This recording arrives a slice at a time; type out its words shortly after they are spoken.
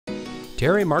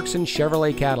Terry Marxen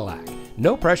Chevrolet Cadillac.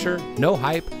 No pressure, no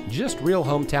hype, just real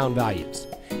hometown values.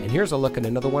 And here's a look at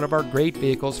another one of our great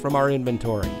vehicles from our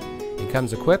inventory. It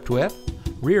comes equipped with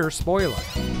rear spoiler,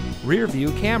 rear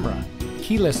view camera,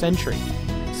 keyless entry,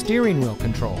 steering wheel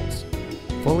controls,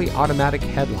 fully automatic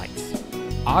headlights,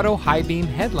 auto high beam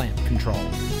headlamp control,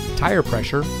 tire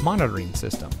pressure monitoring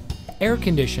system, air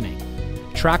conditioning,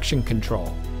 traction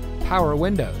control, power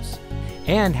windows,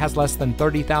 and has less than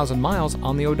 30,000 miles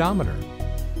on the odometer.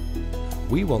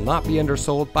 We will not be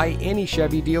undersold by any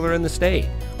Chevy dealer in the state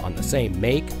on the same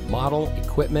make, model,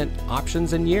 equipment,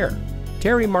 options, and year.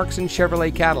 Terry Marxen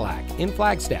Chevrolet Cadillac in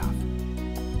Flagstaff.